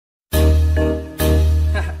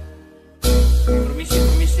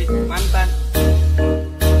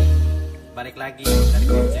balik lagi dari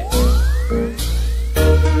Gojek.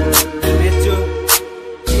 Mejo,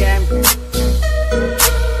 DM,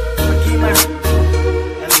 Magima,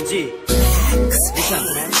 LG.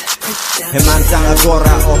 Hemantang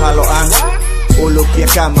agora o haloan Uluk ya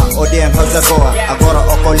kama o diem hauzagoa Agora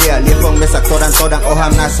o kolia liefong mesak todang o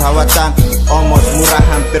hamnas hawatan Omos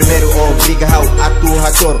murahan primero o briga hau atu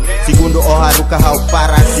hator Segundo o haruka hau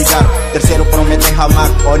para cigar Tercero promete hamak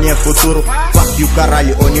o nie futuro Fuck you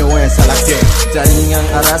caralho o nie wen salake Jaringan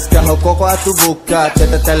arasca hau coco atu buka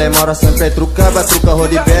Tete telemora sempre truca batruca ho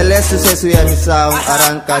di belle Sucesso ya misao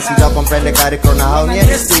arranca Siga comprende cari crona hau nie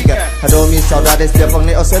estiga Hadomi saudades diapong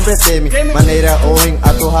ne o sempre temi Maneira oing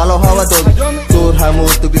atu halo hawa domi Tur hamu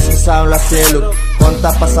tu bisa sound la selu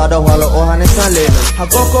Conta pasada halo ohane saleno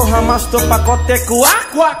Hagoko hamas to pakote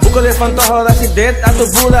kuak Buka levanto horas sidet atau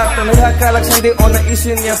bulat Toneha kalak sandi ona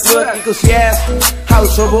isin ya flirt Ikus yes Hau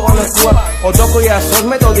sobo ona kuat Odoko ya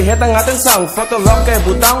sosmed o dihetang aten sang Foto loke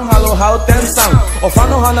butang halo hau tensang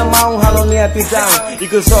Ofano hana maung halo nia tidang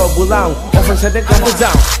Ikus so bulang Ofen sedek kompo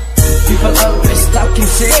down People always talking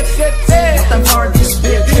shit. No time for this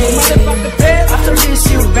bitch. After this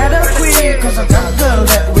you better quit, cause I got a girl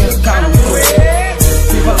that will come quick.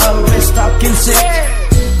 People always talking shit.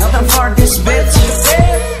 No time for this bitch.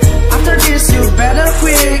 After this you better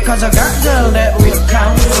quit, cause I got a girl that will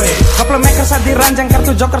come quick. Couple maker saat diranjang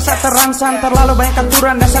kartu joker saat terangsang. Terlalu banyak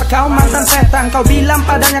aturan dasar kau mantan setan. Kau bilang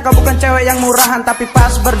padanya kau bukan cewek yang murahan, tapi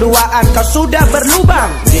pas berduaan kau sudah berlubang.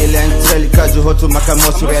 Dilen treli kaju hotu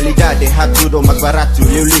makamosu realidade Hatudo magbaratu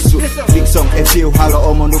liu lisu Big song fiu halo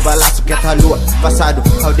omo nu balasu Ket halua pasado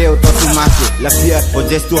hau deu totu masu La fia o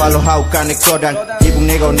gestu halo hau kanek todan Ibung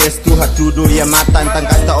nega honestu hatudo ya matan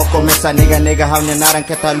Tangkasta o komesa nega hau nenarang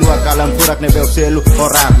ket halua Kalam furak nebeu selu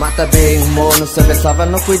orang Mata bem mono sebe sava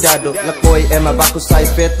no cuidado La koi ema baku sai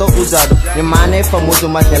feto usado Nyemane famuso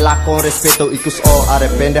matela con respeto Ikus o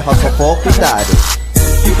arrepende hau sopo cuidado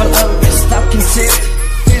People always talking shit.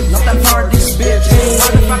 No time for this bitch.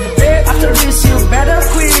 After this you better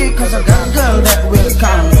quit, cause I got a girl that will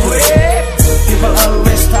come quick. People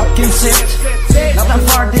always talking shit. No time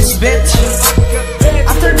for this bitch.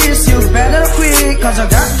 After this you better quit, cause I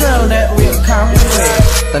got a girl that will come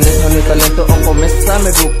quick. Tanis hani talento ang komesa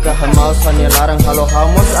me buka Hamaus hani larang halo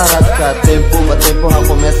hamos araska Tempo ba tempo ang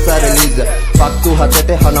komesa release Faktu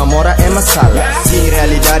hatete hanamora e masala Sin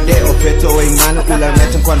realidade o feto o mano Ular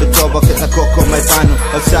metem quando tobo que ta coco mai pano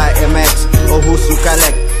Osai MX o husu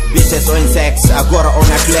kalek Bitches o insects agora o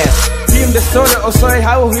na class Team de story o soy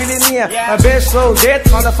hau hilinia A beso det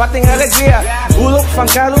onda fating alegria Ulok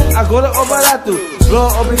fangkalu agora o barato Bro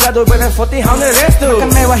obrigado benefoti hau ne resto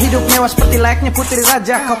Makan mewah hidup mewah seperti layaknya putri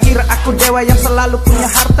raja Kau kira aku dewa yang selalu punya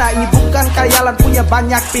harta Ini bukan kayalan punya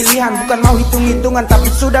banyak pilihan Bukan mau hitung-hitungan tapi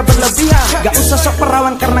sudah berlebihan Gak usah sok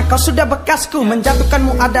perawan karena kau sudah bekasku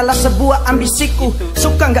Menjatuhkanmu adalah sebuah ambisiku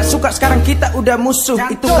Suka gak suka sekarang kita udah musuh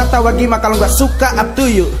Itu kata Wagima kalau gak suka up to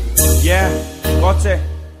you. Yeah,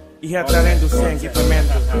 Gojek Ia trazendo sem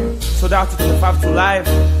equipamento. Sold out to the 5 to live.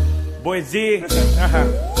 Boy Z.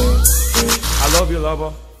 I love you,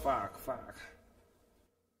 Lobo.